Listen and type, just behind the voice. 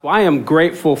Well, I am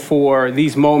grateful for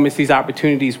these moments, these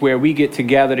opportunities where we get to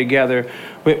gather together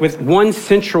with one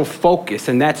central focus,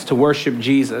 and that's to worship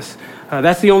Jesus.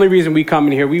 That's the only reason we come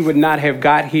in here. We would not have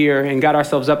got here and got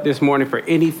ourselves up this morning for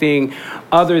anything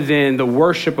other than the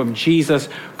worship of Jesus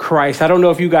Christ. I don't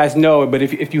know if you guys know it, but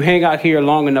if you hang out here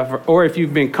long enough, or if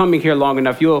you've been coming here long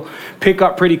enough, you'll pick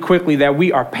up pretty quickly that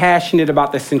we are passionate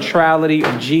about the centrality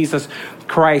of Jesus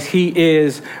Christ. He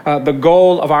is the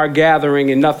goal of our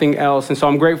gathering and nothing else. And so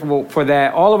I'm grateful for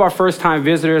that. All of our first-time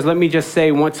visitors, let me just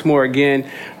say once more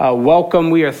again,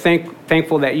 welcome. We are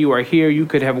thankful that you are here. You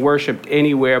could have worshiped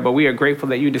anywhere, but we are grateful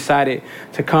that you decided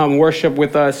to come worship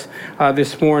with us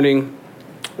this morning.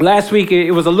 Last week,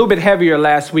 it was a little bit heavier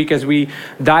last week as we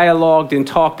dialogued and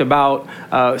talked about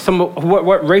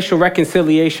what racial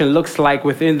reconciliation looks like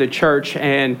within the church,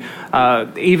 and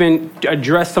even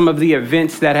addressed some of the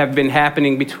events that have been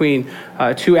happening between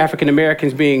two African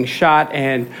Americans being shot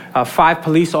and five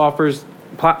police officers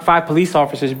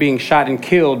being shot and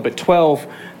killed, but 12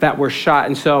 that were shot.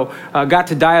 And so got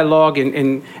to dialogue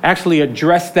and actually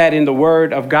address that in the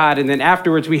Word of God. And then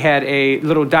afterwards, we had a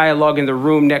little dialogue in the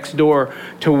room next door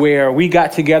to where we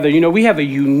got together. You know, we have a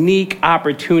unique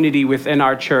opportunity within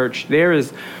our church. There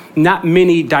is not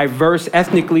many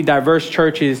ethnically diverse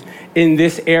churches in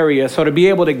this area. So to be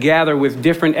able to gather with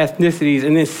different ethnicities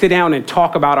and then sit down and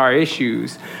talk about our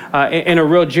issues in a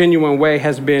real genuine way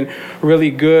has been really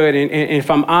good. And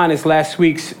if I'm honest, last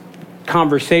week's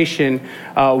conversation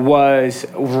was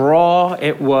raw.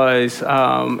 It was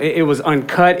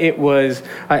uncut. It was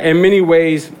in many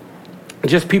ways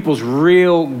just people's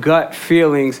real gut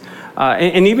feelings.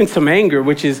 And even some anger,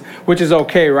 which is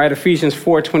okay, right? Ephesians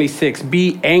 4:26,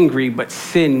 be angry, but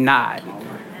sin not,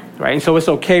 right? And so it's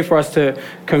okay for us to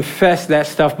confess that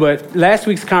stuff. But last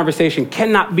week's conversation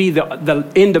cannot be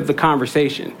the end of the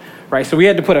conversation, right? So we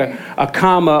had to put a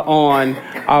comma on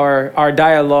our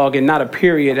dialogue and not a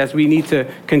period, as we need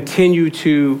to continue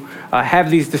to have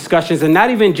these discussions, and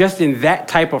not even just in that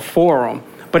type of forum,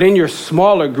 but in your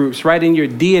smaller groups, right? In your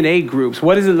DNA groups.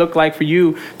 What does it look like for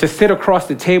you to sit across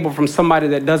the table from somebody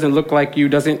that doesn't look like you,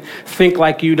 doesn't think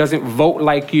like you, doesn't vote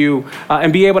like you,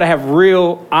 and be able to have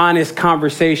real, honest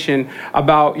conversation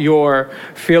about your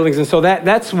feelings? And so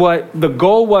that's what the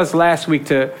goal was last week,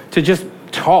 to just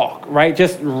talk, right?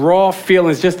 Just raw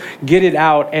feelings, just get it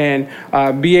out and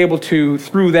be able to,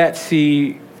 through that,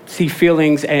 see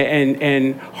feelings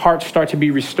and hearts start to be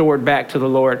restored back to the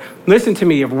Lord. Listen to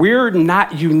me, if we're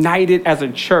not united as a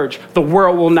church, the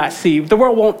world will not see. The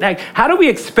world won't. How do we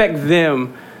expect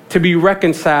them to be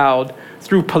reconciled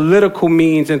through political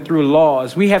means and through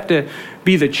laws? We have to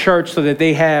be the church so that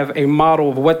they have a model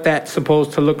of what that's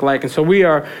supposed to look like. And so we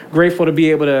are grateful to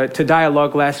be able to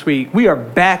dialogue last week. We are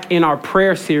back in our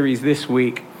prayer series this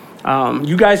week.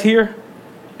 You guys here?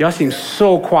 Y'all seem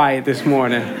so quiet this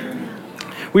morning.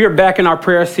 We are back in our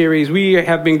prayer series. We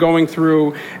have been going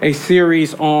through a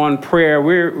series on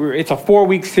prayer. It's a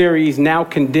 4-week series, now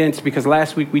condensed because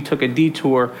last week we took a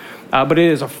detour. But it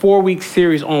is a 4-week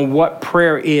series on what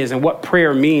prayer is and what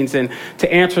prayer means, and to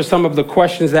answer some of the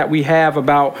questions that we have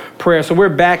about prayer. So we're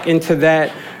back into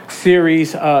that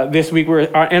series this week. We're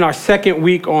in our second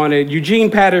week on it. Eugene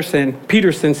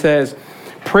Peterson says,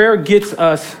 prayer gets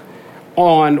us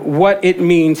on what it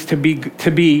means to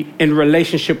be in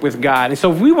relationship with God. And so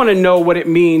if we want to know what it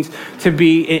means to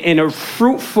be in a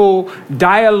fruitful,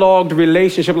 dialogued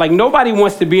relationship, like nobody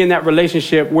wants to be in that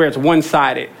relationship where it's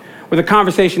one-sided, where the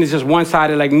conversation is just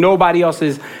one-sided, like nobody else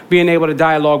is being able to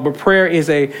dialogue. But prayer is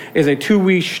a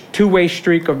two-way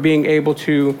streak of being able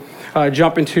to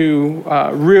jump into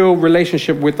real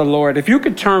relationship with the Lord. If you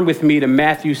could turn with me to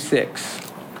Matthew 6.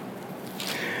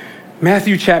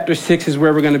 Matthew chapter 6 is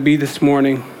where we're going to be this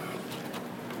morning.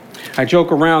 I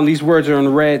joke around, these words are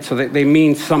in red so that they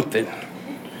mean something.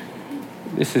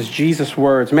 This is Jesus'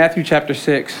 words, Matthew chapter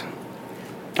 6.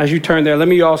 As you turn there, let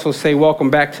me also say welcome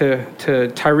back to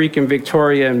Tyreek and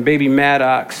Victoria and baby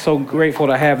Maddox. So grateful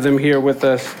to have them here with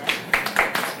us.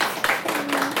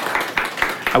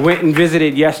 I went and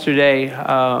visited yesterday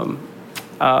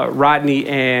Rodney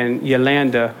and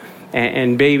Yolanda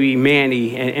and baby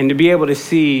Manny, and to be able to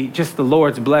see just the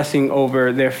Lord's blessing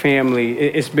over their family,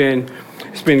 it's been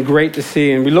great to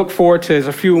see. And we look forward to, there's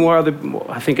a few more other,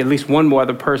 I think at least one more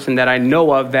other person that I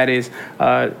know of that is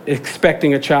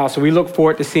expecting a child. So we look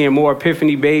forward to seeing more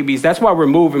Epiphany babies. That's why we're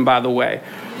moving, by the way.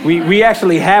 We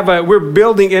actually we're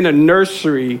building in a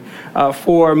nursery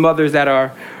for mothers that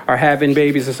are having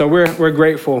babies. And so we're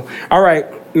grateful. All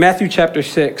right, Matthew chapter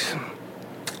 6.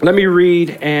 Let me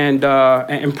read and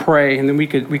pray, and then we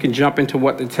can jump into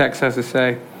what the text has to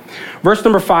say. Verse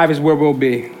number 5 is where we'll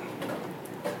be.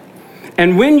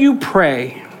 And when you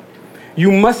pray,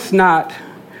 You must not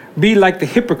be like the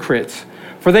hypocrites,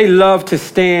 for they love to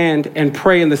stand and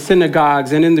pray in the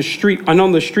synagogues and in the street and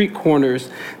on the street corners,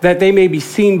 that they may be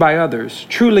seen by others.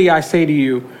 Truly, I say to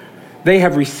you, they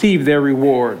have received their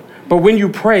reward. But when you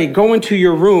pray, go into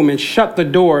your room and shut the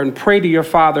door and pray to your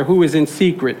Father who is in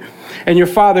secret. And your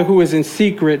Father who is in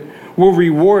secret will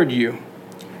reward you.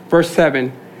 Verse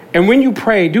 7, and when you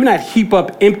pray, do not heap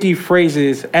up empty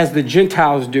phrases as the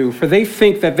Gentiles do, for they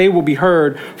think that they will be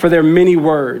heard for their many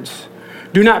words.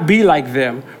 Do not be like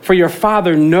them, for your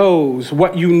Father knows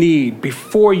what you need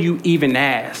before you even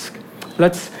ask.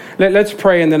 Let's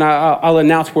pray, and then I'll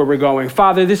announce where we're going.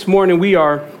 Father, this morning we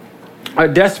are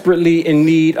desperately in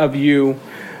need of you.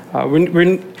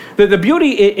 The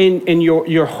beauty in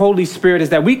your Holy Spirit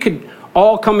is that we could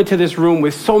all come into this room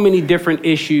with so many different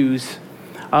issues,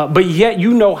 but yet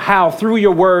you know how, through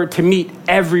your word, to meet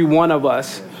every one of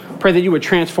us. Pray that you would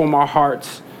transform our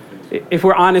hearts. If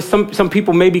we're honest, some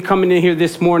people may be coming in here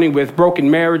this morning with broken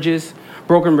marriages,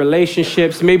 broken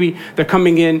relationships. Maybe they're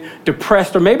coming in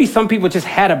depressed, or maybe some people just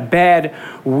had a bad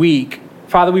week.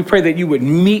 Father, we pray that you would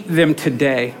meet them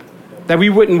today, that we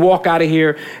wouldn't walk out of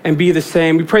here and be the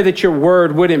same. We pray that your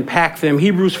word would impact them.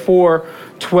 Hebrews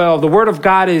 4:12, the word of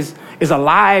God is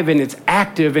alive and it's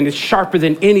active and it's sharper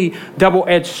than any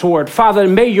double-edged sword. Father,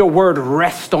 may your word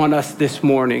rest on us this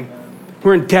morning.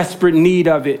 We're in desperate need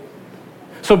of it.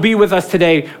 So be with us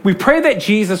today. We pray that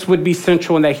Jesus would be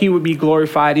central and that he would be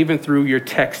glorified even through your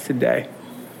text today.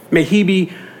 May he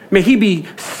be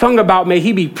sung about, may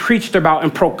he be preached about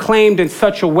and proclaimed in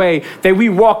such a way that we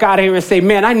walk out here and say,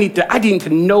 man, I need to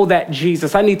know that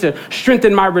Jesus. I need to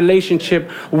strengthen my relationship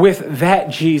with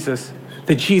that Jesus,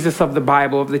 the Jesus of the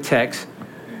Bible, of the text.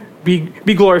 Be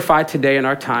glorified today in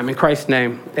our time. In Christ's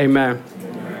name, amen.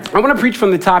 I want to preach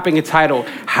from the topic entitled,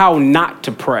 How Not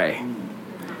to Pray.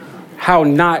 How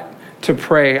not to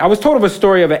pray. I was told of a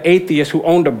story of an atheist who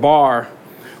owned a bar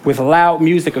with loud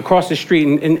music across the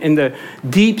street in the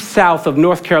deep south of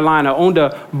North Carolina, owned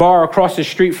a bar across the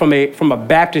street from a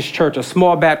Baptist church, a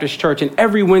small Baptist church. And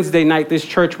every Wednesday night, this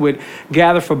church would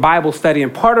gather for Bible study.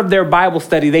 And part of their Bible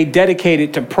study, they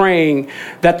dedicated to praying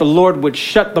that the Lord would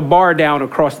shut the bar down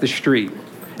across the street.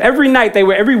 Every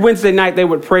Wednesday night, they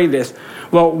would pray this.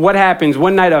 Well, what happens?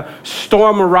 One night a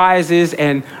storm arises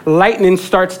and lightning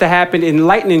starts to happen, and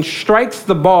lightning strikes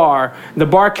the bar. The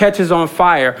bar catches on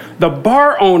fire. The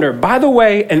bar owner, by the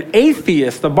way, an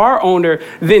atheist, the bar owner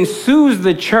then sues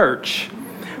the church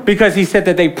because he said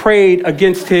that they prayed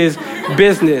against his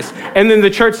business. And then the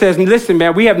church says, listen,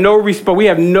 man, we have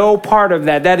no part of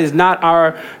that. That is not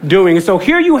our doing. And so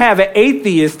here you have an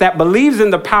atheist that believes in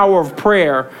the power of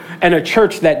prayer and a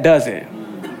church that doesn't.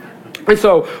 And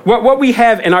so what we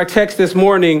have in our text this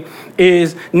morning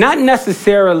is not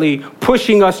necessarily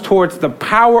pushing us towards the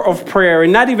power of prayer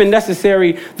and not even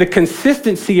necessarily the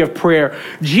consistency of prayer.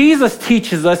 Jesus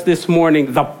teaches us this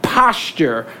morning the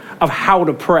posture of how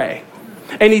to pray.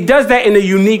 And he does that in a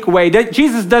unique way.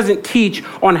 Jesus doesn't teach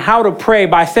on how to pray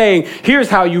by saying, here's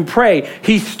how you pray.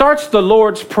 He starts the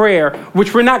Lord's Prayer,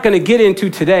 which we're not going to get into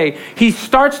today. He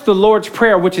starts the Lord's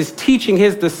Prayer, which is teaching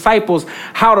his disciples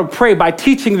how to pray by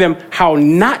teaching them how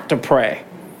not to pray.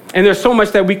 And there's so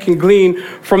much that we can glean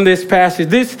from this passage.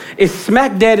 This is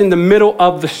smack dead in the middle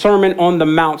of the Sermon on the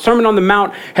Mount. Sermon on the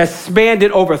Mount has spanned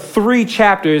it over 3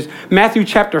 chapters. Matthew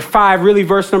chapter 5, really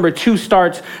verse number 2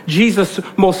 starts Jesus'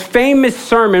 most famous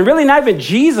sermon. Really not even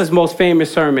Jesus' most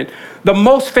famous sermon. The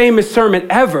most famous sermon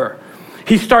ever.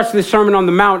 He starts this Sermon on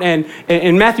the Mount, and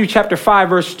in Matthew chapter 5,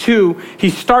 verse 2, he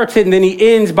starts it, and then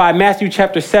he ends by Matthew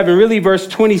chapter 7, really verse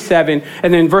 27,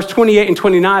 and then verse 28 and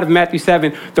 29 of Matthew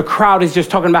 7, the crowd is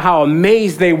just talking about how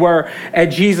amazed they were at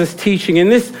Jesus' teaching. In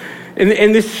this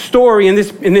story, in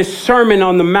this Sermon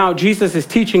on the Mount, Jesus is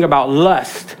teaching about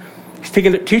lust. He's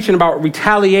teaching about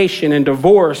retaliation and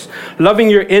divorce, loving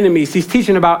your enemies. He's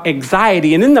teaching about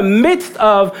anxiety. And in the midst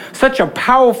of such a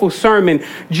powerful sermon,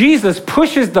 Jesus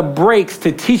pushes the brakes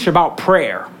to teach about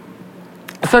prayer.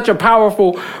 Such a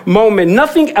powerful moment.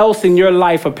 Nothing else in your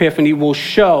life, Epiphany, will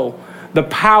show the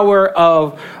power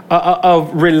of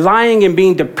relying and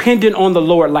being dependent on the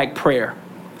Lord like prayer.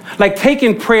 Like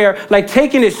taking prayer, like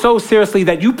taking it so seriously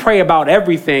that you pray about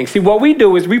everything. See, what we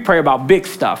do is we pray about big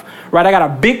stuff, right? I got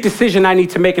a big decision I need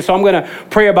to make, and so I'm going to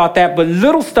pray about that. But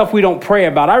little stuff we don't pray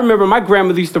about. I remember my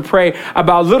grandmother used to pray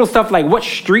about little stuff like what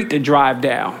street to drive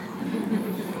down.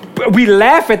 We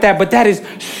laugh at that, but that is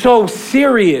so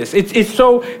serious. It's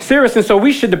so serious, and so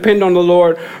we should depend on the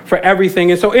Lord for everything.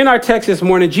 And so in our text this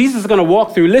morning, Jesus is going to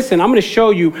walk through. Listen, I'm going to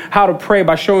show you how to pray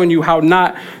by showing you how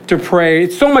not to pray.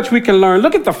 It's so much we can learn.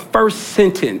 Look at the first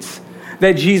sentence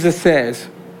that Jesus says.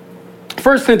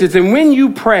 First sentence, and when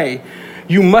you pray,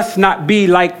 you must not be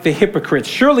like the hypocrites.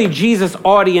 Surely Jesus'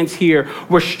 audience here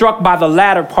was struck by the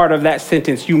latter part of that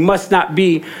sentence. You must not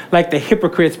be like the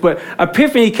hypocrites. But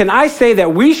Epiphany, can I say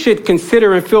that we should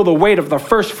consider and feel the weight of the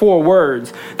first four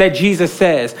words that Jesus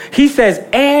says? He says,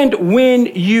 and when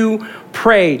you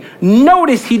pray.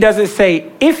 Notice he doesn't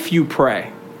say, if you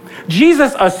pray.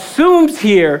 Jesus assumes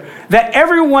here that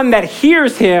everyone that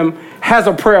hears him has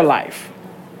a prayer life.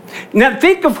 Now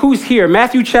think of who's here.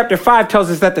 Matthew chapter 5 tells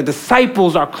us that the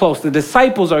disciples are close. The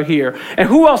disciples are here. And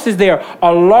who else is there?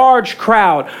 A large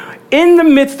crowd. In the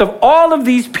midst of all of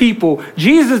these people,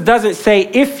 Jesus doesn't say,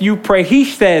 if you pray. He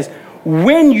says,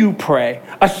 when you pray,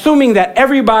 assuming that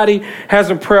everybody has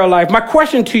a prayer life. My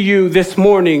question to you this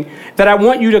morning that I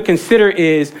want you to consider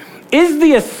is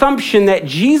the assumption that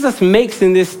Jesus makes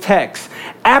in this text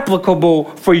applicable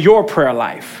for your prayer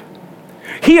life?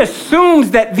 He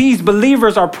assumes that these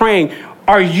believers are praying.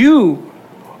 Are you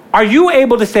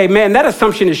able to say, man, that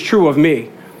assumption is true of me?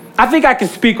 I think I can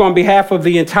speak on behalf of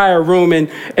the entire room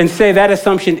and say that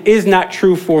assumption is not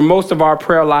true for most of our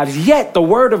prayer lives. Yet the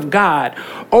word of God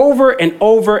over and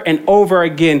over and over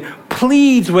again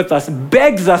pleads with us,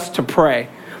 begs us to pray.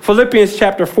 Philippians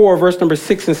chapter 4, verse number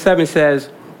 6 and 7 says,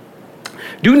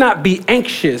 do not be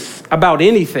anxious about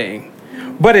anything,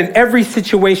 but in every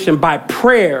situation by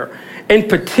prayer and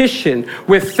petition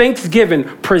with thanksgiving,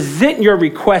 present your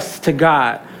requests to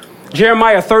God.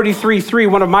 Jeremiah 33:3,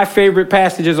 one of my favorite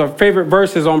passages or favorite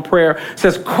verses on prayer,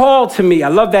 says, call to me. I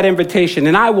love that invitation.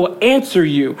 And I will answer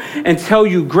you and tell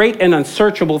you great and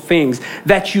unsearchable things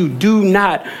that you do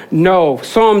not know.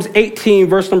 Psalms 18,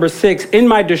 verse number 6, in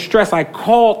my distress, I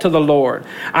called to the Lord.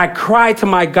 I cried to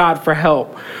my God for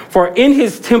help. For in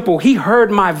his temple, he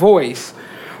heard my voice.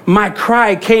 My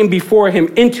cry came before him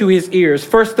into his ears.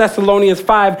 1 Thessalonians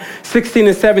 5:16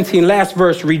 and 17, last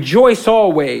verse. Rejoice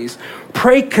always,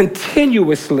 pray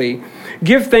continuously,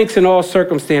 give thanks in all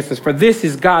circumstances, for this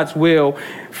is God's will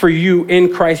for you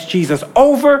in Christ Jesus.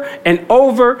 Over and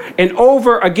over and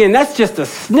over again. That's just a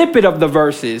snippet of the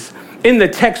verses in the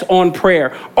text on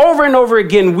prayer. Over and over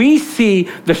again, we see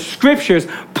the scriptures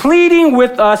pleading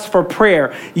with us for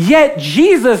prayer. Yet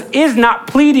Jesus is not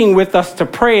pleading with us to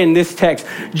pray in this text.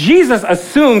 Jesus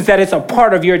assumes that it's a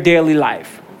part of your daily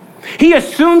life. He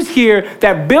assumes here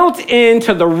that built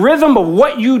into the rhythm of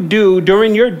what you do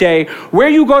during your day, where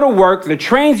you go to work, the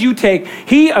trains you take,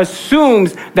 he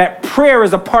assumes that prayer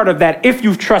is a part of that if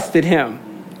you've trusted him.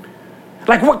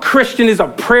 Like, what Christian is a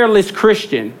prayerless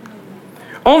Christian?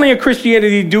 Only in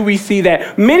Christianity do we see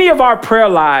that. Many of our prayer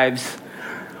lives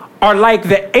are like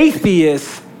the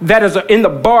atheist that is in the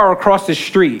bar across the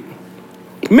street.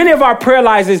 Many of our prayer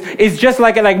lives is just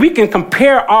like we can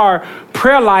compare our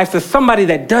prayer lives to somebody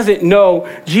that doesn't know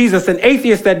Jesus, an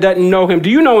atheist that doesn't know him. Do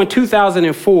you know in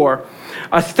 2004,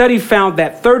 a study found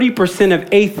that 30%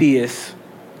 of atheists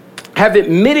have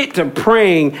admitted to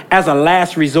praying as a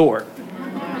last resort?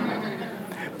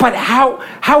 But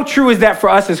how true is that for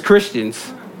us as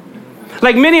Christians?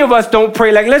 Like, many of us don't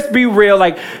pray. Like, let's be real.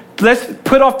 Like, let's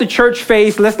put off the church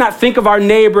face. Let's not think of our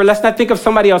neighbor. Let's not think of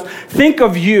somebody else. Think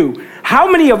of you. How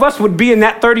many of us would be in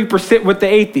that 30% with the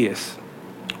atheists?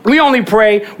 We only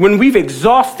pray when we've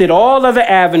exhausted all other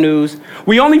avenues.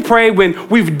 We only pray when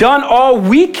we've done all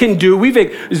we can do. We've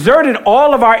exerted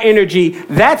all of our energy.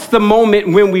 That's the moment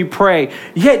when we pray.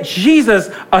 Yet Jesus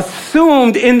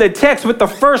assumed in the text with the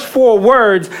first four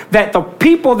words that the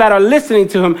people that are listening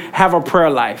to him have a prayer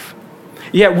life.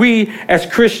 Yet we as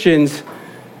Christians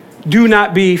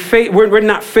we're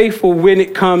not faithful when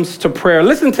it comes to prayer.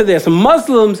 Listen to this.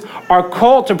 Muslims are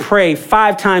called to pray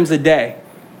 5 times a day.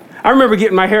 I remember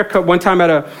getting my hair cut one time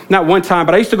not one time,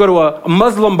 but I used to go to a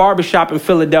Muslim barbershop in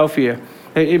Philadelphia.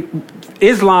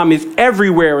 Islam is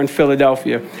everywhere in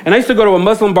Philadelphia. And I used to go to a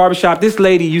Muslim barbershop. This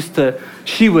lady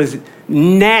she was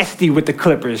nasty with the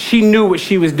clippers. She knew what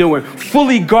she was doing,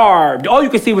 fully garbed. All you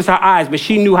could see was her eyes, but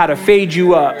she knew how to fade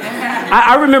you up.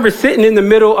 I remember sitting in the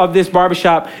middle of this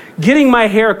barbershop, getting my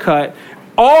hair cut.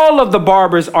 All of the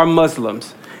barbers are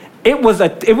Muslims. It was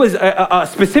a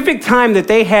specific time that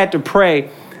they had to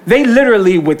pray. They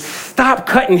literally would stop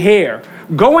cutting hair,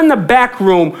 go in the back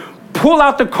room, pull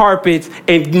out the carpets,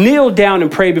 and kneel down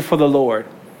and pray before the Lord.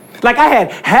 Like, I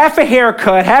had half a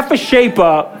haircut, half a shape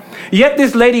up, yet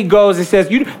this lady goes and says,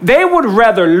 they would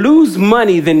rather lose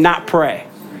money than not pray.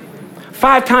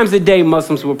 5 times a day,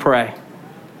 Muslims will pray.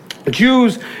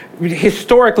 Jews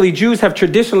have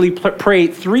traditionally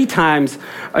prayed 3 times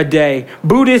a day.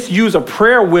 Buddhists use a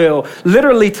prayer wheel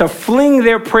literally to fling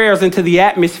their prayers into the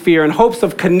atmosphere in hopes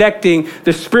of connecting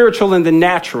the spiritual and the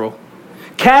natural.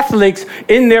 Catholics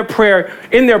in their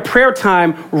prayer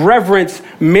time reverence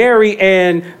Mary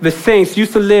and the saints.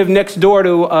 Used to live next door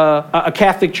to a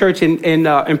Catholic church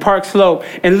in Park Slope,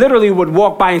 and literally would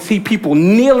walk by and see people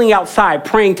kneeling outside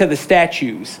praying to the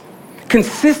statues.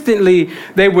 Consistently,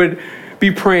 they would be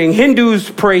praying.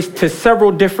 Hindus pray to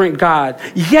several different gods,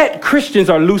 yet Christians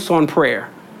are loose on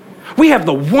prayer. We have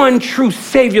the one true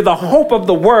Savior, the hope of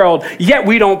the world, yet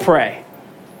we don't pray.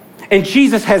 And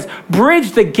Jesus has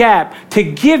bridged the gap to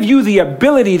give you the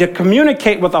ability to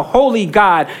communicate with a holy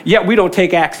God, yet we don't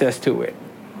take access to it.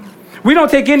 We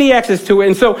don't take any access to it.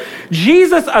 And so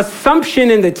Jesus' assumption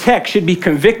in the text should be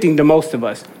convicting to most of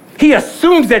us. He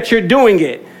assumes that you're doing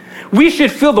it. We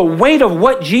should feel the weight of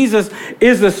what Jesus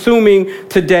is assuming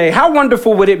today. How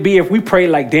wonderful would it be if we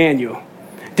prayed like Daniel?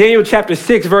 Daniel chapter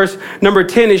 6, verse number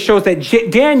 10, it shows that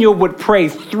Daniel would pray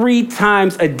 3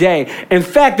 times a day. In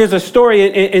fact, there's a story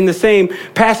in the same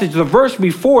passage, the verse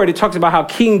before it talks about how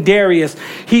King Darius,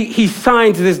 he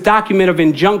signs this document of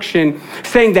injunction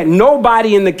saying that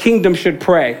nobody in the kingdom should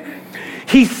pray.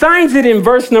 He signs it in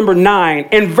verse number 9.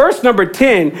 In verse number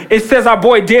 10, it says our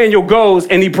boy Daniel goes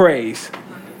and he prays.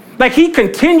 Like he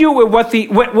continued with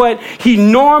what he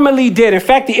normally did. In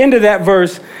fact, the end of that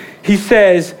verse, he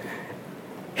says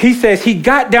he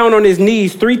got down on his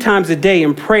knees 3 times a day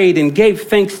and prayed and gave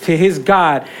thanks to his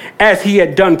God as he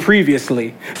had done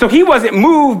previously. So he wasn't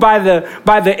moved by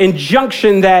the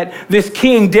injunction that this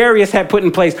King Darius had put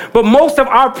in place. But most of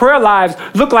our prayer lives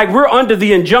look like we're under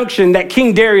the injunction that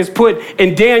King Darius put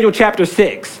in Daniel chapter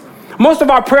 6. Most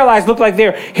of our prayer lives look like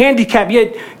they're handicapped,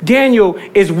 yet Daniel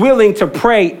is willing to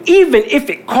pray even if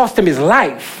it cost him his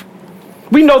life.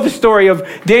 We know the story of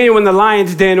Daniel in the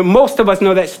lion's den. Most of us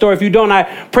know that story. If you don't, I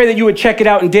pray that you would check it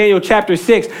out in Daniel chapter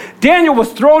 6. Daniel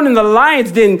was thrown in the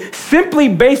lion's den simply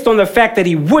based on the fact that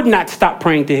he would not stop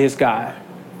praying to his God.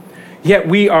 Yet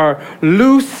we are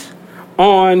loose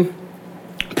on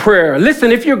prayer.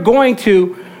 Listen, if you're going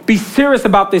to be serious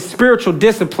about this spiritual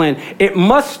discipline, it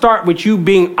must start with you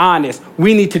being honest.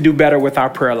 We need to do better with our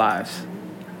prayer lives.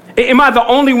 Am I the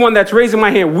only one that's raising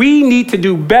my hand? We need to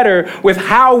do better with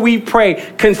how we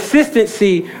pray.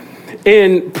 Consistency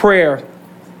in prayer.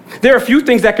 There are a few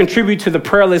things that contribute to the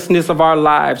prayerlessness of our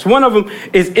lives. One of them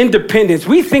is independence.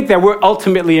 We think that we're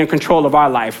ultimately in control of our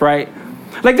life, right?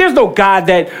 Like there's no God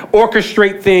that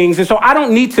orchestrates things. And so I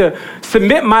don't need to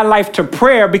submit my life to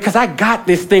prayer because I got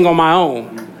this thing on my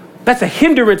own. That's a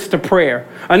hindrance to prayer.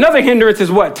 Another hindrance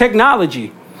is what?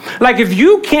 Technology. Like if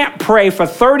you can't pray for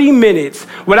 30 minutes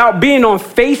without being on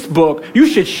Facebook, you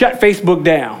should shut Facebook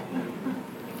down.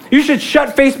 You should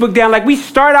shut Facebook down. Like we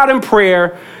start out in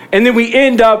prayer and then we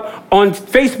end up on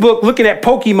Facebook looking at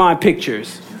Pokemon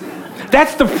pictures.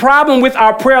 That's the problem with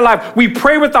our prayer life. We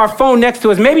pray with our phone next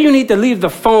to us. Maybe you need to leave the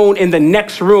phone in the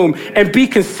next room and be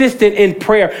consistent in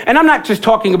prayer. And I'm not just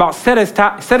talking about set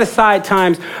aside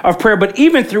times of prayer, but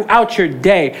even throughout your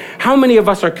day. How many of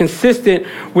us are consistent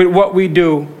with what we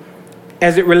do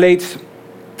as it relates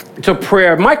to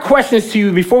prayer? My questions to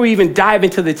you before we even dive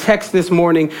into the text this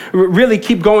morning, really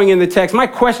keep going in the text. My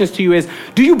questions to you is,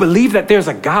 do you believe that there's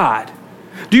a God?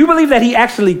 Do you believe that he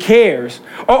actually cares?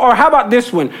 Or how about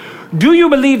this one? Do you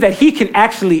believe that he can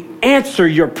actually answer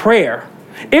your prayer?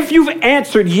 If you've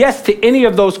answered yes to any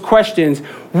of those questions,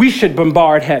 we should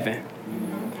bombard heaven.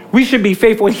 We should be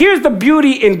faithful. And here's the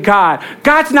beauty in God.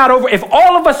 God's not over. If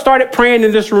all of us started praying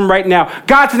in this room right now,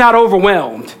 God's not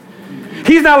overwhelmed.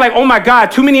 He's not like, oh my God,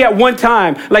 too many at one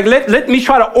time. Like, let me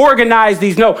try to organize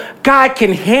these. No, God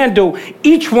can handle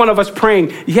each one of us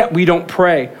praying, yet we don't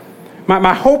pray.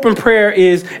 My hope and prayer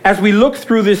is, as we look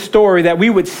through this story, that we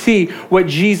would see what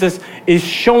Jesus is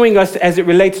showing us as it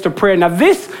relates to prayer. Now,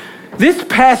 this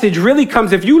passage really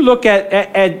comes, if you look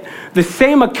at the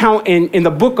same account in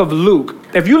the book of Luke,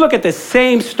 if you look at the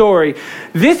same story,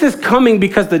 this is coming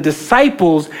because the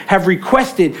disciples have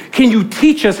requested, can you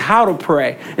teach us how to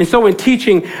pray? And so in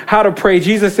teaching how to pray,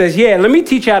 Jesus says, yeah, let me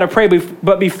teach you how to pray.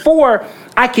 But before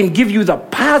I can give you the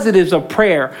positives of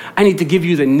prayer, I need to give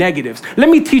you the negatives. Let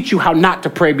me teach you how not to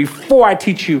pray before I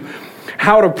teach you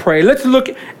how to pray. Let's look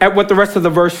at what the rest of the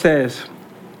verse says.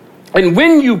 And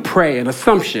when you pray, an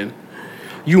assumption,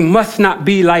 you must not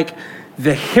be like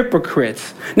the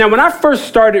hypocrites. Now, when I first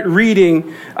started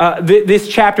reading this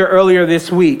chapter earlier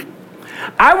this week,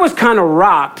 I was kind of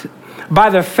rocked by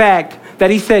the fact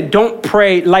that he said, don't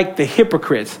pray like the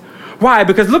hypocrites. Why?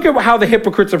 Because look at how the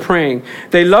hypocrites are praying.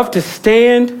 They love to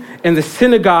stand in the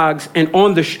synagogues and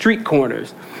on the street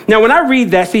corners. Now, when I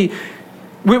read that, see,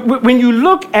 when you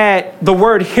look at the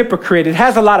word hypocrite, it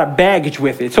has a lot of baggage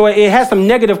with it. So it has some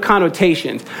negative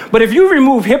connotations. But if you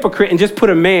remove hypocrite and just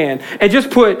put a man and just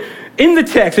put in the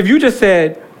text, if you just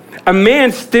said, a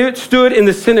man stood in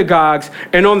the synagogues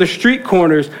and on the street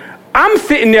corners. I'm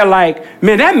sitting there like,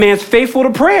 man, that man's faithful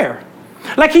to prayer.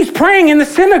 Like he's praying in the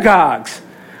synagogues.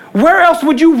 Where else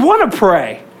would you want to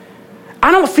pray?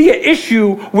 I don't see an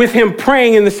issue with him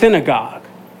praying in the synagogue.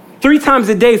 3 times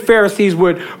a day, Pharisees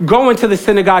would go into the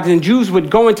synagogues and Jews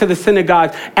would go into the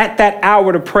synagogues at that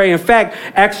hour to pray. In fact,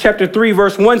 Acts chapter 3,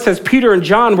 verse 1 says Peter and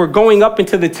John were going up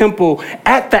into the temple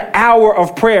at the hour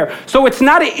of prayer. So it's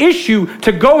not an issue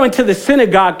to go into the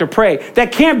synagogue to pray.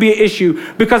 That can't be an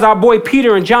issue because our boy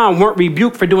Peter and John weren't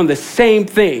rebuked for doing the same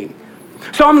thing.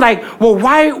 So I'm like, well,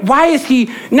 why is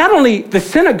he not only the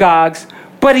synagogues,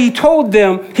 but he told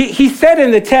them, he said in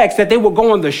the text that they would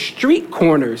go on the street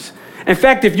corners. In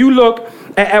fact, if you look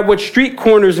at what street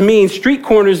corners means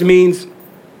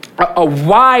a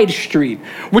wide street,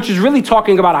 which is really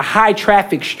talking about a high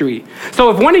traffic street. So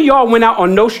if one of y'all went out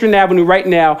on Nostrand Avenue right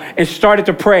now and started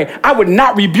to pray, I would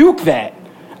not rebuke that.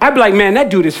 I'd be like, man, that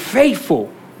dude is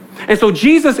faithful. And so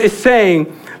Jesus is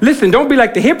saying, listen, don't be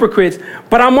like the hypocrites,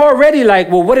 but I'm already like,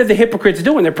 well, what are the hypocrites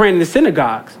doing? They're praying in the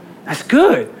synagogues. That's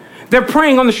good. They're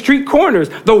praying on the street corners,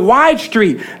 the wide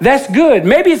street. That's good.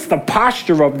 Maybe it's the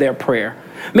posture of their prayer.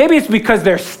 Maybe it's because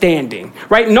they're standing,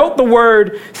 right? Note the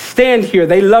word stand here.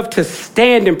 They love to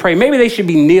stand and pray. Maybe they should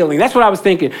be kneeling. That's what I was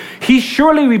thinking. He's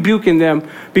surely rebuking them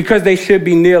because they should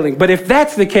be kneeling. But if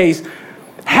that's the case,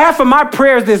 half of my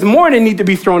prayers this morning need to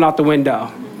be thrown out the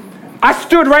window. I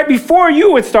stood right before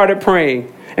you and started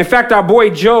praying. In fact, our boy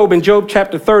Job in Job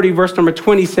chapter 30, verse number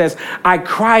 20 says, I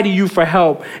cry to you for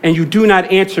help and you do not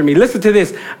answer me. Listen to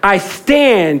this. I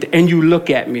stand and you look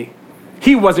at me.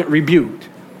 He wasn't rebuked.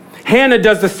 Hannah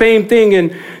does the same thing in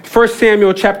 1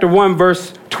 Samuel chapter 1,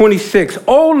 verse 26.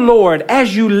 Oh Lord,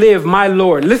 as you live, my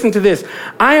Lord. Listen to this.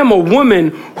 I am a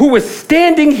woman who is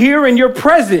standing here in your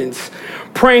presence,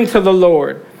 praying to the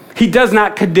Lord. He does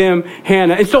not condemn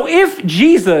Hannah. And so if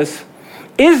Jesus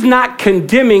is not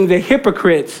condemning the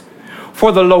hypocrites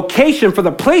for the location, for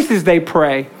the places they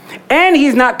pray, and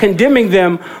he's not condemning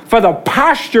them for the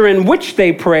posture in which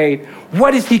they prayed,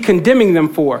 what is he condemning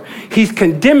them for? He's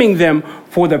condemning them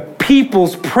for the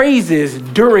people's praises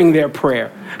during their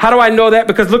prayer. How do I know that?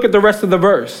 Because look at the rest of the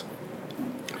verse.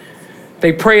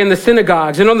 They pray in the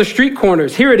synagogues and on the street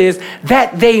corners. Here it is,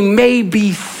 that they may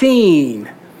be seen.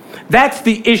 That's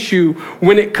the issue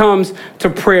when it comes to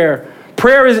prayer.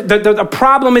 Prayer is the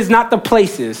problem is not the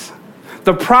places.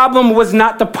 The problem was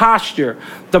not the posture.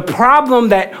 The problem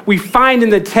that we find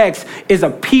in the text is a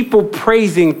people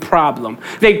praising problem.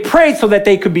 They prayed so that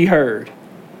they could be heard.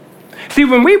 See,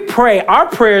 when we pray, our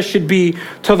prayers should be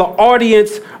to the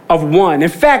audience of one. In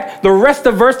fact, the rest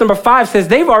of verse number 5 says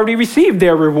they've already received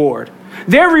their reward.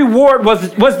 Their reward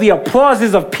was the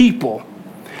applauses of people.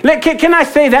 Can I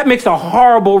say that makes a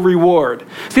horrible reward?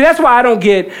 See, that's why I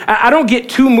don't get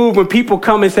too moved when people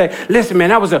come and say, listen, man,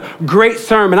 that was a great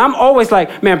sermon. I'm always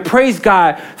like, man, praise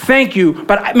God. Thank you.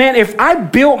 But man, if I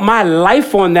built my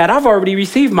life on that, I've already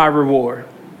received my reward.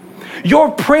 Your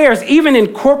prayers, even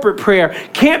in corporate prayer,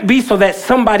 can't be so that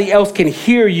somebody else can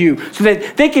hear you, so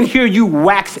that they can hear you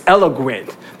wax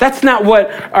eloquent. That's not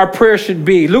what our prayer should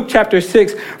be. Luke chapter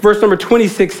 6, verse number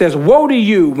 26 says, woe to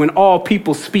you when all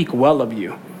people speak well of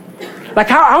you. Like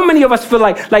how many of us feel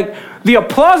like the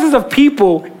applauses of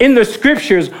people in the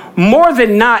scriptures more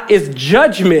than not is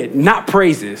judgment, not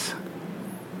praises.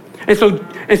 And so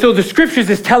the scriptures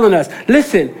is telling us,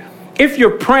 listen, if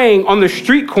you're praying on the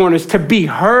street corners to be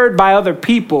heard by other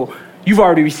people, you've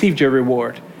already received your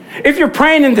reward. If you're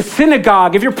praying in the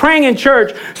synagogue, if you're praying in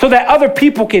church so that other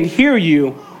people can hear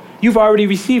you, you've already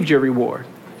received your reward.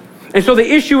 And so the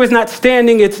issue is not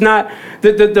standing, it's not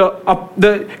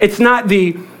it's not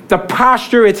the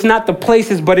posture, it's not the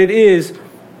places, but it is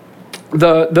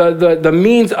the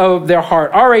means of their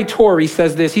heart. R.A. Torrey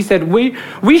says this. He said,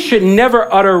 we should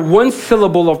never utter one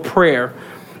syllable of prayer,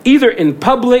 either in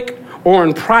public or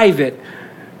in private,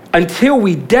 until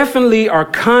we definitely are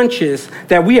conscious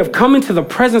that we have come into the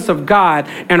presence of God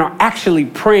and are actually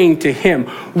praying to him.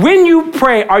 When you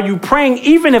pray, are you praying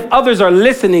even if others are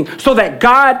listening so that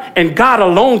God and God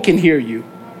alone can hear you,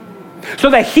 so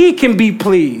that he can be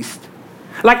pleased?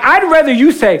 Like, I'd rather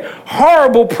you say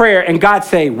horrible prayer and God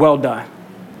say, well done.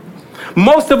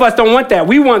 Most of us don't want that.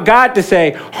 We want God to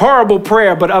say horrible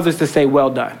prayer, but others to say,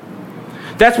 well done.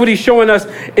 That's what he's showing us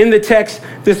in the text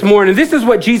this morning. This is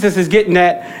what Jesus is getting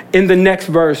at in the next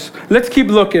verse. Let's keep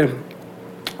looking.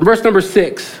 Verse number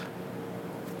 6.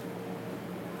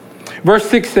 Verse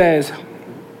 6 says,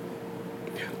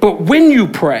 but when you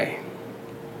pray,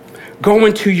 go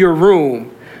into your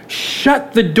room,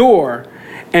 shut the door,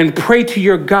 and pray to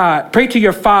your God, pray to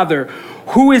your Father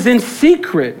who is in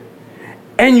secret.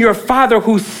 and your Father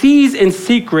who sees in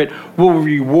secret will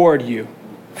reward you.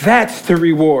 That's the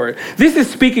reward. This is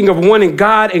speaking of wanting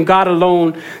God and God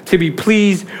alone to be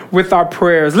pleased with our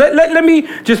prayers. Let me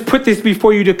just put this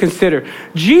before you to consider.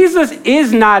 Jesus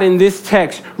is not in this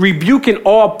text rebuking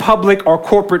all public or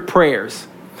corporate prayers.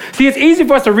 See, it's easy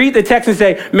for us to read the text and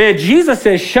say, man, Jesus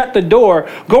says, shut the door.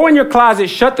 Go in your closet,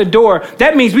 shut the door.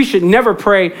 That means we should never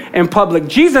pray in public.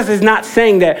 Jesus is not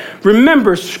saying that.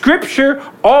 Remember, Scripture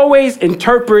always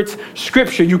interprets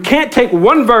Scripture. You can't take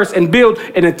one verse and build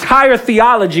an entire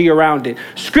theology around it.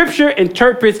 Scripture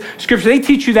interprets Scripture. They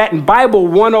teach you that in Bible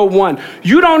 101.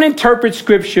 You don't interpret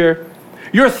Scripture.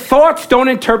 Your thoughts don't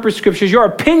interpret Scriptures. Your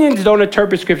opinions don't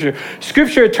interpret Scripture.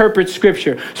 Scripture interprets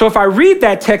Scripture. So if I read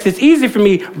that text, it's easy for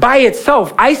me by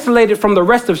itself, isolated from the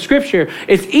rest of Scripture,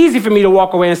 it's easy for me to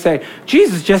walk away and say,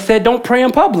 Jesus just said don't pray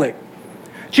in public.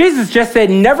 Jesus just said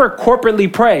never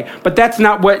corporately pray. But that's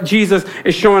not what Jesus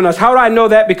is showing us. How do I know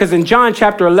that? Because in John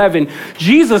chapter 11,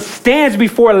 Jesus stands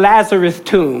before Lazarus'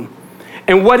 tomb.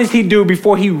 And what does he do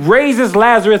before he raises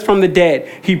Lazarus from the dead?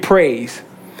 He prays.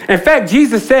 In fact,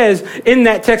 Jesus says in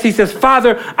that text, he says,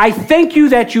 Father, I thank you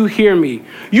that you hear me.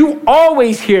 You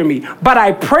always hear me. But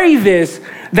I pray this,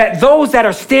 that those that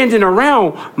are standing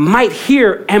around might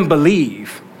hear and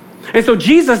believe. And so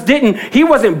Jesus he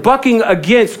wasn't bucking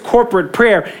against corporate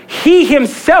prayer. He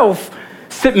himself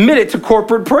submitted to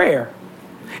corporate prayer.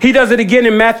 He does it again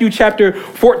in Matthew chapter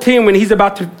 14 when he's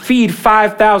about to feed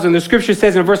 5,000. The scripture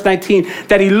says in verse 19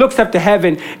 that he looks up to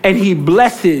heaven and he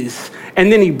blesses and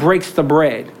then he breaks the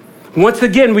bread. Once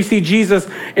again, we see Jesus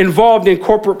involved in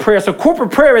corporate prayer. So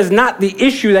corporate prayer is not the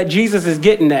issue that Jesus is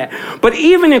getting at. But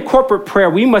even in corporate prayer,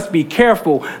 we must be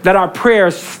careful that our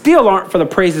prayers still aren't for the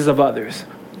praises of others.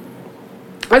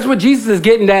 That's what Jesus is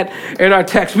getting at in our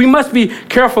text. We must be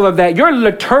careful of that. Your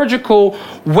liturgical,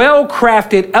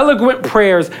 well-crafted, eloquent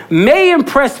prayers may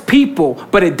impress people,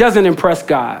 but it doesn't impress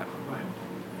God.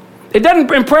 It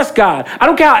doesn't impress God. I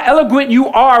don't care how eloquent you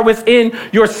are within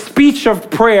your speech of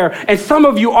prayer, and some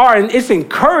of you are, and it's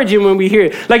encouraging when we hear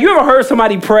it. Like, you ever heard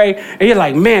somebody pray, and you're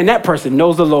like, man, that person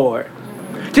knows the Lord.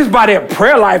 Just by their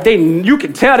prayer life, you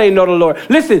can tell they know the Lord.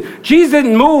 Listen, Jesus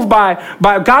isn't moved by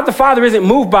God the Father isn't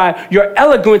moved by your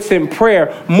eloquence in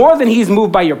prayer more than he's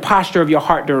moved by your posture of your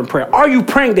heart during prayer. Are you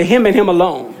praying to him and him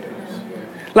alone?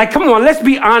 Like, come on, let's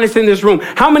be honest in this room.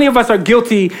 How many of us are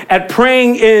guilty at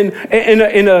praying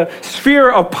in a sphere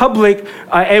of public,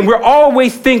 and we're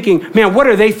always thinking, man, what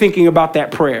are they thinking about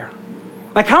that prayer?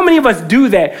 Like, how many of us do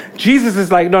that? Jesus is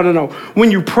like, no.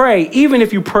 When you pray, even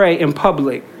if you pray in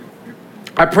public,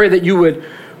 I pray that you would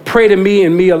pray to me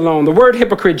and me alone. The word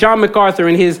hypocrite, John MacArthur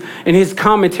in his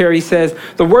commentary says,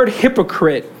 the word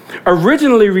hypocrite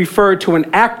originally referred to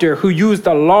an actor who used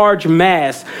a large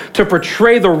mask to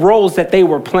portray the roles that they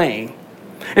were playing.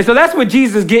 And so that's what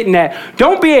Jesus is getting at.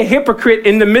 Don't be a hypocrite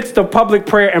in the midst of public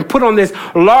prayer and put on this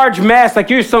large mask like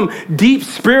you're some deep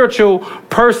spiritual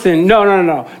person.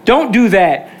 No. Don't do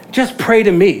that. Just pray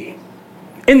to me.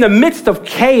 In the midst of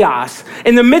chaos,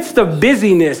 in the midst of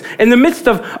busyness, in the midst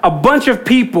of a bunch of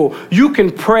people, you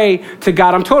can pray to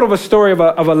God. I'm told of a story of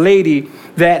a lady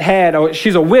that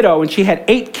she's a widow, and she had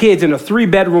 8 kids in a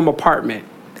 3-bedroom apartment.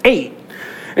 8.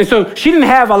 And so she didn't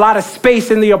have a lot of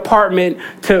space in the apartment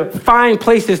to find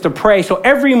places to pray. So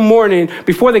every morning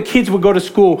before the kids would go to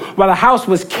school, while the house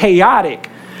was chaotic,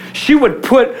 she would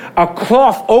put a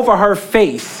cloth over her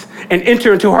face and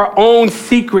enter into her own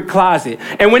secret closet.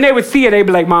 And when they would see it, they'd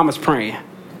be like, Mama's praying.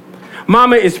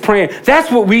 Mama is praying.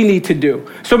 That's what we need to do.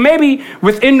 So maybe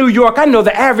within New York, I know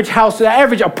the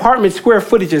average apartment square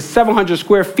footage is 700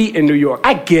 square feet in New York.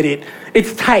 I get it.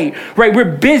 It's tight, right?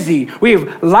 We're busy. We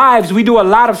have lives. We do a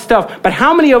lot of stuff. But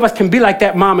how many of us can be like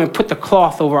that mama and put the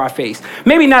cloth over our face?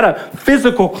 Maybe not a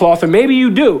physical cloth, or maybe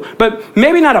you do, but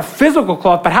maybe not a physical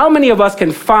cloth. But how many of us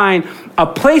can find a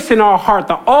place in our heart,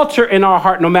 the altar in our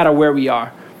heart, no matter where we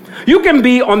are? You can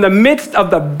be on the midst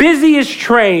of the busiest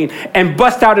train and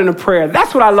bust out in a prayer.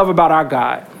 That's what I love about our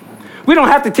God. We don't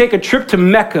have to take a trip to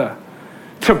Mecca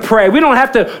to pray. We don't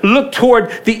have to look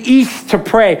toward the east to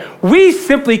pray. We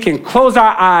simply can close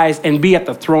our eyes and be at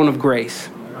the throne of grace,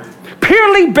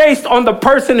 purely based on the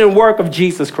person and work of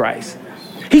Jesus Christ.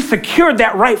 He secured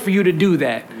that right for you to do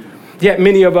that. Yet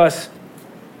many of us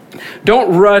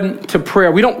don't run to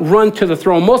prayer. We don't run to the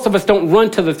throne. Most of us don't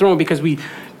run to the throne because we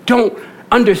don't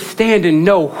understand and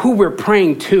know who we're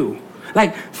praying to.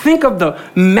 Like, think of the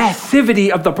massivity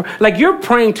of like, you're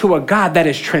praying to a God that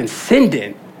is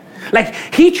transcendent. Like,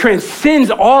 he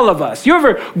transcends all of us. You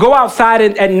ever go outside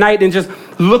at night and just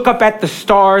look up at the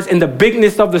stars and the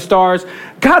bigness of the stars?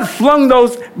 God flung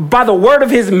those by the word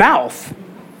of his mouth.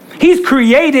 He's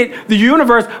created the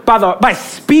universe by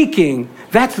speaking.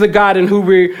 That's the God in who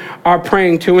we are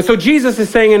praying to. And so Jesus is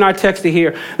saying in our text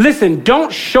here, listen,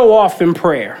 don't show off in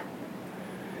prayer.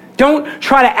 Don't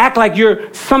try to act like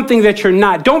you're something that you're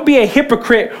not. Don't be a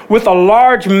hypocrite with a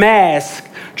large mask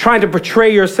trying to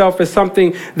portray yourself as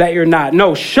something that you're not.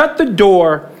 No, shut the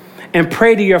door and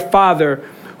pray to your Father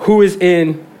who is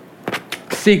in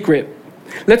secret.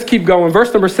 Let's keep going.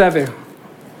 Verse number 7.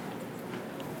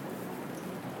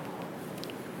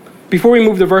 Before we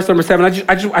move to verse number 7,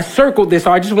 I circled this,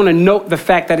 so I just want to note the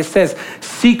fact that it says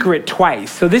secret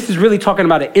twice. So this is really talking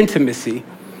about an intimacy,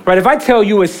 right? If I tell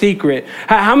you a secret,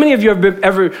 how many of you have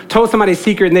ever told somebody a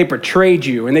secret and they betrayed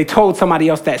you and they told somebody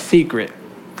else that secret?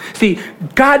 See,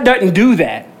 God doesn't do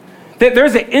that.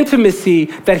 There's an intimacy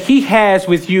that he has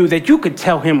with you that you could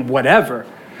tell him whatever.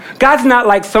 God's not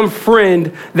like some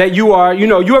friend that you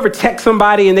ever text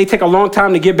somebody and they take a long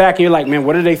time to get back and you're like, man,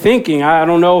 what are they thinking? I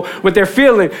don't know what they're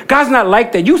feeling. God's not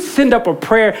like that. You send up a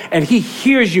prayer and he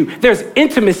hears you. There's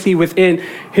intimacy within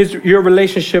your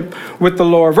relationship with the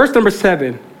Lord. Verse number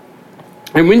 7.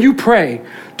 And when you pray,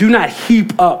 do not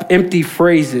heap up empty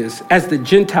phrases as the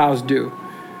Gentiles do.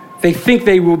 They think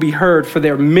they will be heard for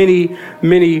their many,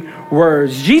 many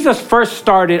words. Jesus first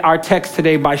started our text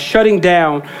today by shutting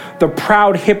down the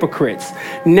proud hypocrites.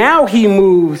 Now he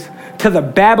moves to the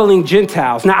babbling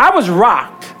Gentiles. Now I was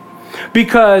rocked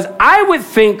because I would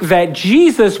think that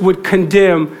Jesus would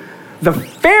condemn the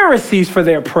Pharisees for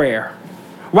their prayer.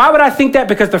 Why would I think that?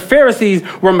 Because the Pharisees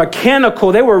were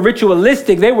mechanical, they were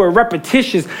ritualistic, they were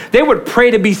repetitious, they would pray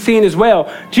to be seen as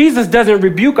well. Jesus doesn't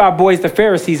rebuke our boys, the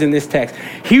Pharisees, in this text.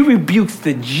 He rebukes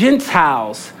the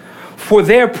Gentiles for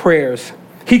their prayers.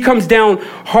 He comes down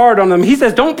hard on them. He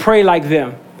says, don't pray like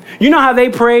them. You know how they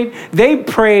prayed? They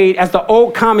prayed, as the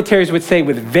old commentaries would say,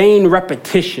 with vain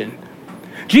repetition.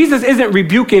 Jesus isn't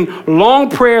rebuking long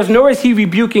prayers, nor is he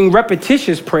rebuking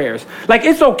repetitious prayers. Like,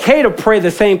 it's okay to pray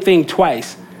the same thing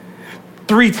twice,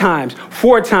 3 times,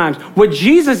 4 times. What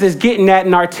Jesus is getting at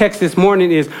in our text this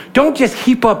morning is don't just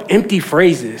heap up empty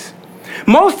phrases.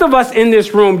 Most of us in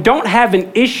this room don't have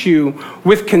an issue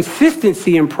with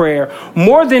consistency in prayer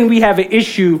more than we have an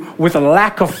issue with a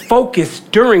lack of focus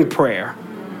during prayer.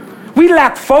 We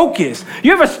lack focus.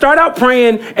 You ever start out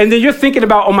praying and then you're thinking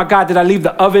about, oh my God, did I leave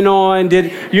the oven on? I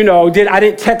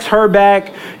didn't text her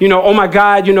back? Oh my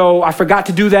God, I forgot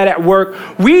to do that at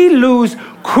work. We lose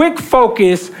quick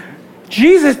focus.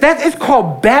 Jesus, that is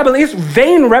called babbling. It's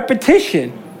vain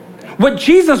repetition. What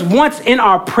Jesus wants in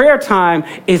our prayer time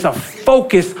is a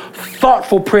focused,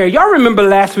 thoughtful prayer. Y'all remember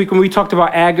last week when we talked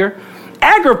about Agur?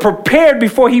 Agur prepared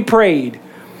before he prayed.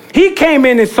 He came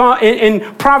in and saw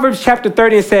in Proverbs chapter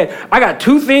 30 and said, I got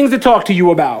 2 things to talk to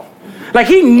you about. Like,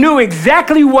 he knew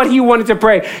exactly what he wanted to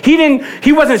pray.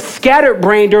 He wasn't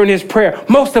scatterbrained during his prayer.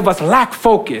 Most of us lack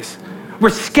focus.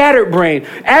 We're scatterbrained.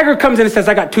 Agur comes in and says,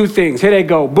 I got 2 things. Here they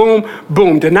go. Boom,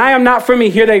 boom. Deny them not for me.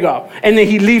 Here they go. And then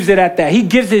he leaves it at that. He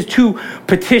gives his 2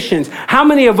 petitions. How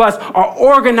many of us are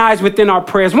organized within our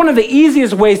prayers? One of the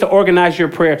easiest ways to organize your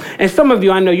prayer, and some of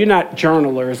you, I know you're not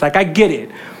journalers. Like, I get it.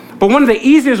 But one of the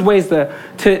easiest ways to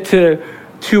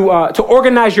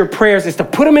organize your prayers is to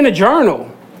put them in a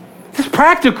journal. It's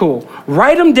practical.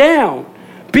 Write them down.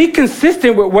 Be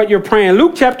consistent with what you're praying.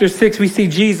 Luke chapter 6, we see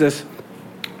Jesus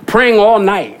praying all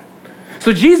night.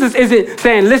 So Jesus isn't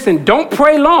saying, listen, don't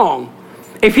pray long.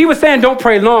 If he was saying don't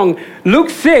pray long,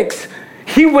 Luke 6,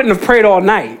 he wouldn't have prayed all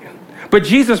night. But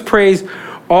Jesus prays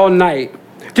all night.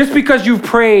 Just because you've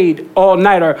prayed all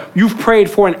night or you've prayed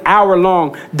for an hour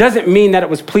long doesn't mean that it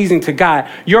was pleasing to God.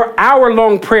 Your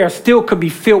hour-long prayer still could be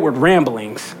filled with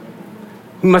ramblings.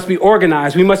 We must be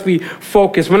organized. We must be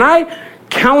focused. When I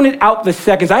counted out the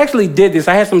seconds, I actually did this.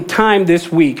 I had some time this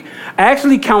week. I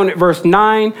actually counted verse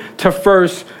 9 to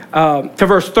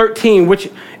verse 13,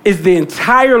 which is the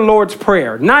entire Lord's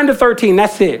Prayer. 9 to 13,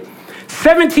 that's it.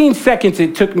 17 seconds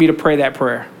it took me to pray that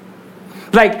prayer.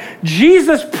 Like,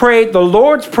 Jesus prayed the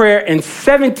Lord's Prayer in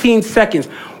 17 seconds.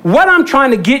 What I'm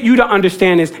trying to get you to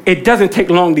understand is it doesn't take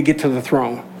long to get to the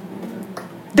throne.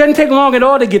 It doesn't take long at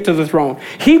all to get to the throne.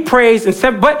 He prays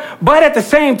but at the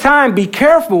same time, be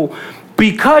careful,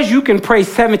 because you can pray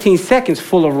 17 seconds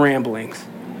full of ramblings.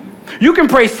 You can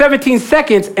pray 17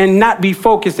 seconds and not be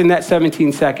focused in that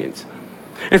 17 seconds.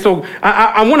 And so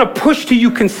I want to push to you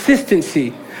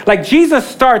consistency. Like, Jesus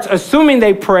starts assuming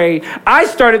they pray. I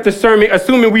started the sermon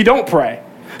assuming we don't pray.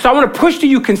 So I want to push to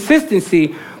you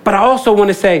consistency, but I also want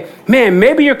to say, man,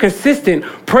 maybe you're consistent.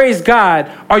 Praise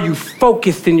God. Are you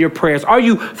focused in your prayers? Are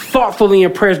you thoughtful in your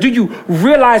prayers? Do you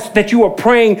realize that you are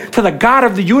praying to the God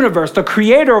of the universe, the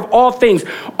creator of all things?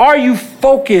 Are you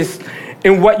focused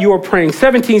in what you are praying.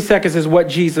 17 seconds is what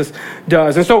Jesus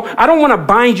does. And so I don't want to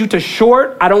bind you to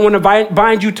short. I don't want to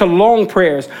bind you to long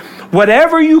prayers.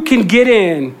 Whatever you can get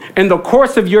in the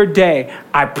course of your day,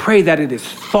 I pray that it is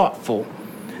thoughtful,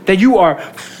 that you are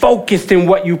focused in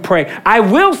what you pray. I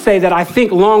will say that I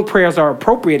think long prayers are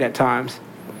appropriate at times.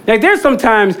 Like there's some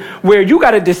times where you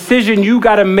got a decision you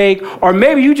got to make, or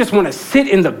maybe you just want to sit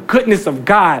in the goodness of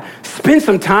God, spend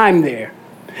some time there.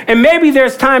 And maybe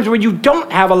there's times where you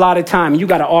don't have a lot of time and you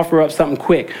got to offer up something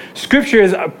quick.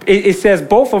 Scripture it says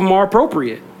both of them are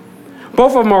appropriate.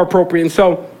 Both of them are appropriate. And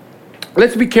so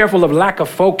let's be careful of lack of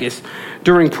focus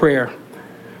during prayer.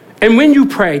 And when you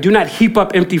pray, do not heap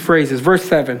up empty phrases. Verse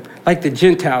 7, like the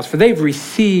Gentiles, for they've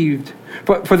received,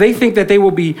 for they think that they will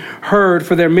be heard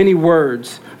for their many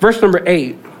words. Verse number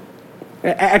 8,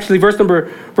 actually verse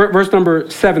number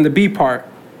 7, the B part.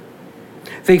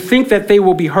 They think that they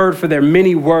will be heard for their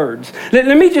many words.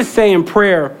 Let me just say in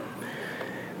prayer,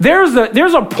 there's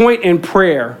a point in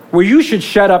prayer where you should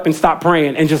shut up and stop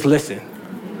praying and just listen.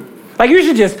 Like you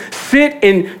should just sit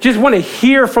and just want to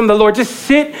hear from the Lord. Just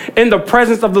sit in the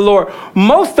presence of the Lord.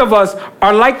 Most of us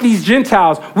are like these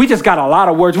Gentiles. We just got a lot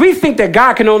of words. We think that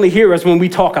God can only hear us when we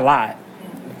talk a lot.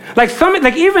 Like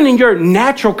even in your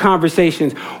natural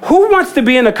conversations, who wants to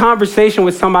be in a conversation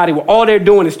with somebody where all they're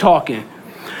doing is talking?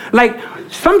 Like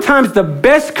sometimes the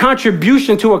best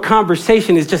contribution to a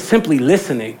conversation is just simply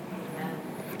listening.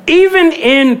 Even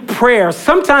in prayer,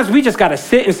 sometimes we just got to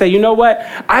sit and say, you know what?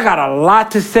 I got a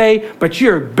lot to say, but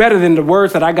you're better than the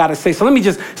words that I got to say. So let me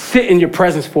just sit in your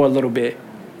presence for a little bit.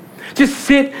 Just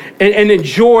sit and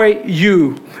enjoy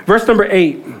you. Verse number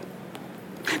 8.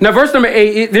 Now, verse number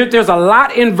 8, there's a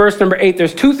lot in verse number 8.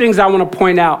 There's two things I want to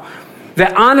point out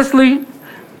that honestly,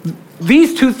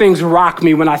 these two things rock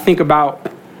me when I think about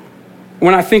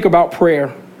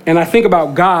prayer and I think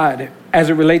about God as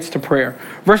it relates to prayer.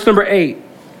 Verse number 8.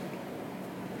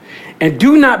 And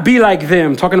do not be like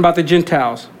them, talking about the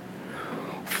Gentiles,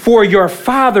 for your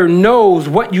Father knows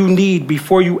what you need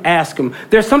before you ask him.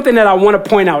 There's something that I want to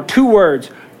point out. 2 words,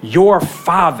 your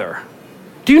Father.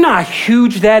 Do you know how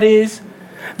huge that is?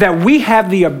 That we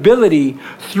have the ability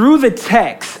through the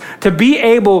text to be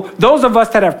able, those of us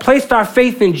that have placed our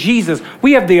faith in Jesus,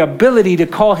 we have the ability to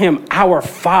call him our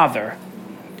Father.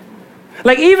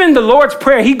 Like even the Lord's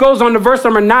Prayer, he goes on to verse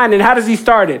number 9, and how does he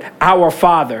start it? Our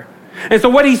Father. And so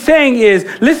what he's saying is,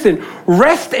 listen,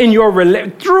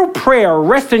 through prayer,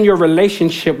 rest in your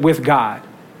relationship with God.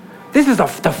 This is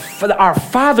our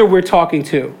Father we're talking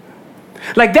to.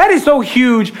 Like that is so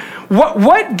huge.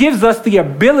 What gives us the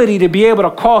ability to be able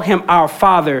to call him our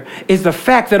Father is the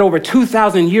fact that over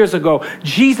 2,000 years ago,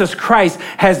 Jesus Christ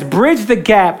has bridged the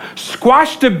gap,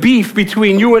 squashed the beef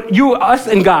between us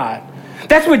and God.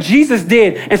 That's what Jesus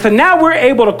did. And so now we're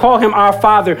able to call him our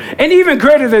Father. And even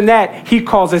greater than that, he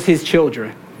calls us his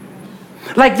children.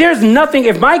 Like there's nothing,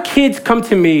 if my kids come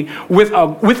to me with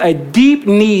a deep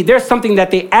need, there's something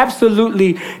that they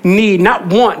absolutely need, not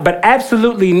want, but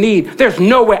absolutely need. There's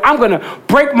no way I'm going to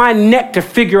break my neck to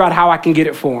figure out how I can get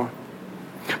it for them.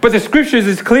 But the scriptures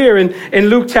is clear in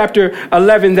Luke chapter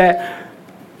 11 that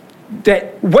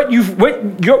what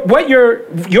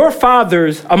your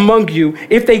fathers among you,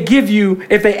 if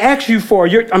they ask you for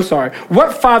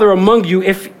what father among you,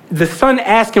 if the son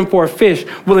asks him for a fish,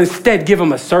 will instead give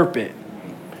him a serpent?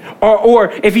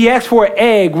 Or if he asks for an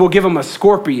egg, we'll give him a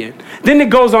scorpion. Then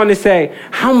it goes on to say,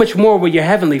 how much more will your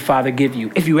heavenly Father give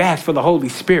you if you ask for the Holy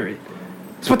Spirit?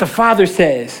 That's what the Father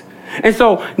says. And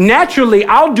so naturally,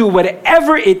 I'll do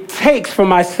whatever it takes for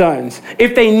my sons.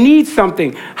 If they need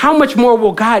something, how much more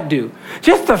will God do?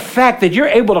 Just the fact that you're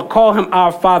able to call him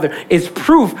our Father is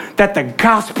proof that the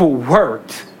gospel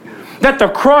worked. That the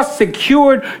cross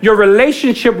secured your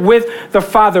relationship with the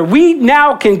Father. We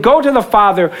now can go to the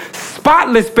Father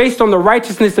spotless based on the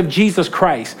righteousness of Jesus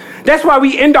Christ. That's why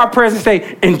we end our prayers and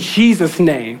say, in Jesus'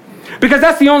 name. Because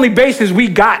that's the only basis we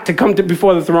got to come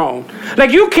before the throne. Like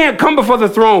you can't come before the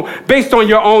throne based on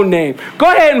your own name. Go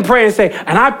ahead and pray and say,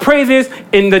 and I pray this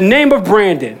in the name of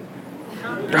Brandon.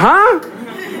 Huh?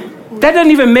 That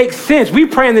doesn't even make sense. We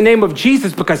pray in the name of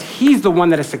Jesus because he's the one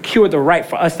that has secured the right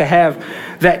for us to have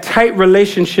that tight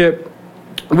relationship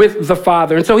with the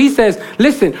Father. And so he says,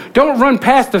 listen, don't run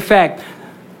past the fact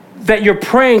that you're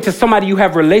praying to somebody you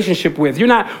have a relationship with. You're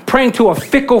not praying to a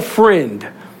fickle friend,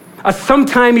 a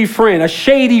sometimey friend, a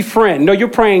shady friend. No, you're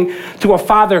praying to a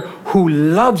Father who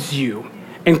loves you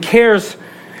and cares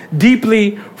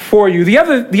deeply for you. The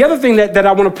other thing that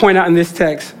I want to point out in this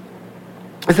text,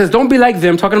 it says, don't be like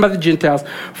them, talking about the Gentiles,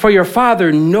 for your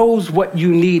Father knows what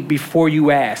you need before you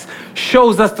ask.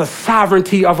 Shows us the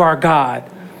sovereignty of our God.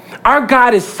 Our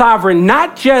God is sovereign,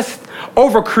 not just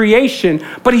over creation,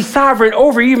 but he's sovereign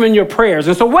over even your prayers.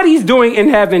 And so what he's doing in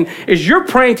heaven is you're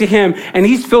praying to him and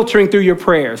he's filtering through your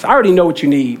prayers. I already know what you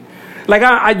need.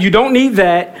 Like, you don't need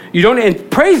that.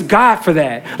 And praise God for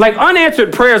that. Like,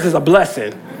 unanswered prayers is a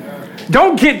blessing.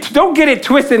 Don't get it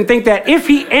twisted and think that if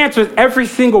he answers every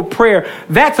single prayer,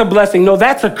 that's a blessing. No,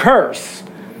 that's a curse.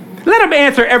 Let him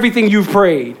answer everything you've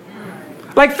prayed.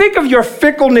 Like, think of your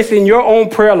fickleness in your own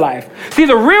prayer life. See,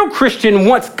 the real Christian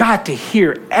wants God to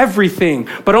hear everything,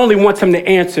 but only wants him to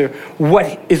answer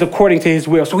what is according to his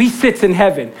will. So he sits in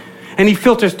heaven and he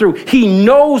filters through. He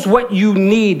knows what you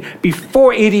need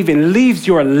before it even leaves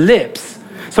your lips.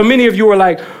 So many of you are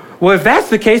like, well, if that's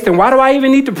the case, then why do I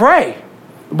even need to pray?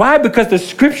 Why? Because the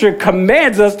scripture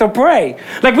commands us to pray.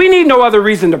 Like, we need no other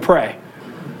reason to pray.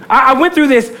 I went through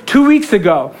this 2 weeks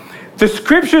ago. The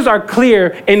scriptures are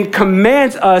clear and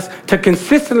commands us to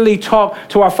consistently talk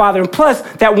to our Father. And plus,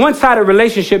 that one-sided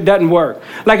relationship doesn't work.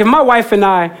 Like, if my wife and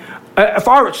I, if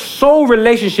our sole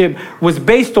relationship was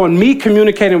based on me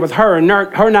communicating with her and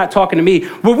her not talking to me,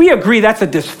 would we agree that's a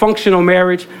dysfunctional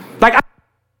marriage? Like,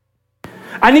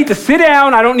 I need to sit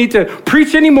down. I don't need to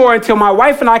preach anymore until my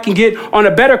wife and I can get on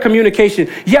a better communication.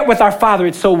 Yet with our Father,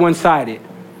 it's so one-sided.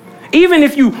 Even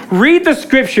if you read the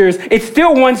scriptures, it's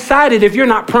still one-sided if you're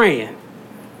not praying.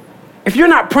 If you're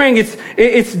not praying,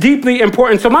 it's deeply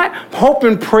important. So my hope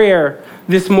and prayer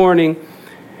this morning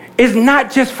is not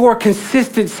just for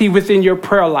consistency within your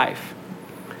prayer life.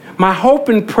 My hope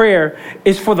and prayer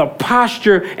is for the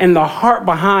posture and the heart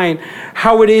behind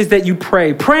how it is that you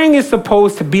pray. Praying is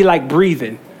supposed to be like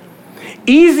breathing.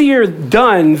 Easier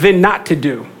done than not to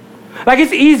do. Like,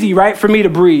 it's easy, right, for me to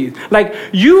breathe. Like,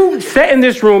 you sit in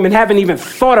this room and haven't even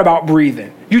thought about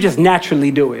breathing. You just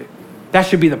naturally do it. That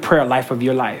should be the prayer life of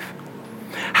your life.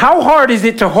 How hard is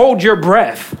it to hold your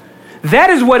breath?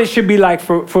 That is what it should be like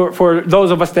for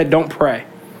those of us that don't pray.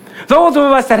 Those of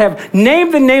us that have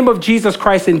named the name of Jesus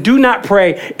Christ and do not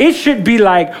pray, it should be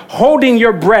like holding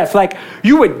your breath. Like,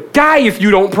 you would die if you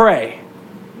don't pray.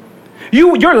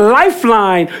 Your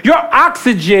lifeline, your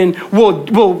oxygen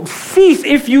will cease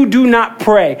if you do not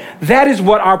pray. That is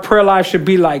what our prayer life should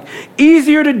be like.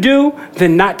 Easier to do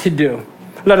than not to do.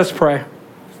 Let us pray.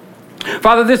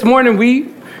 Father, this morning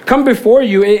we come before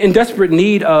you in desperate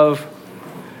need of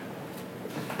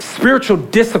spiritual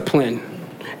discipline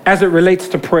as it relates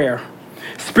to prayer.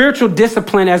 Spiritual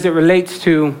discipline as it relates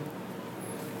to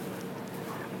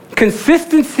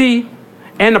consistency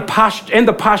and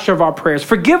the posture of our prayers.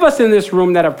 Forgive us in this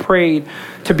room that have prayed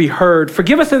to be heard.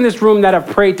 Forgive us in this room that have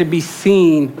prayed to be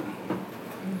seen.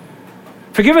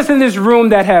 Forgive us in this room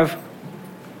that have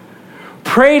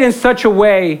prayed in such a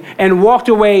way and walked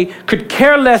away, could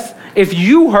care less if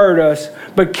you heard us,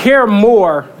 but care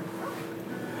more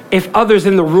if others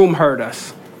in the room heard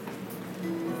us.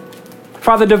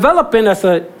 Father, develop in us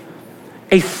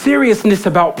a seriousness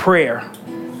about prayer.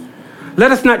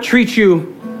 Let us not treat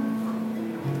you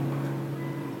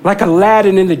like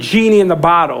Aladdin and the genie in the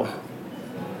bottle.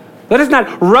 Let us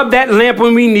not rub that lamp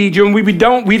when we need you and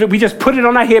we just put it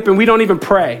on our hip and we don't even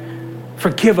pray.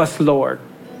 Forgive us, Lord.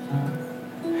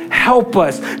 Help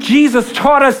us. Jesus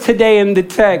taught us today in the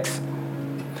text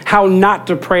how not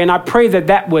to pray. And I pray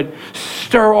that would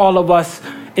stir all of us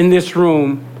in this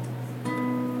room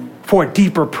for a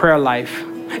deeper prayer life,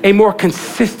 a more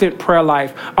consistent prayer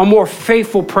life, a more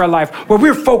faithful prayer life where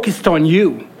we're focused on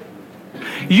you.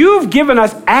 You've given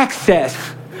us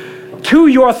access to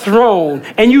your throne,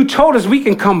 and you told us we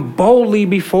can come boldly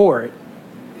before it.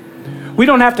 We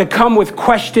don't have to come with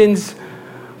questions.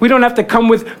 We don't have to come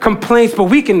with complaints, but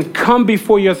we can come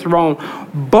before your throne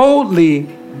boldly,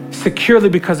 securely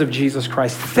because of Jesus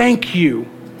Christ. Thank you.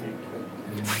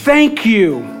 Thank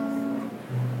you.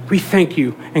 We thank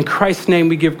you. In Christ's name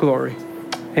we give glory.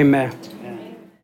 Amen.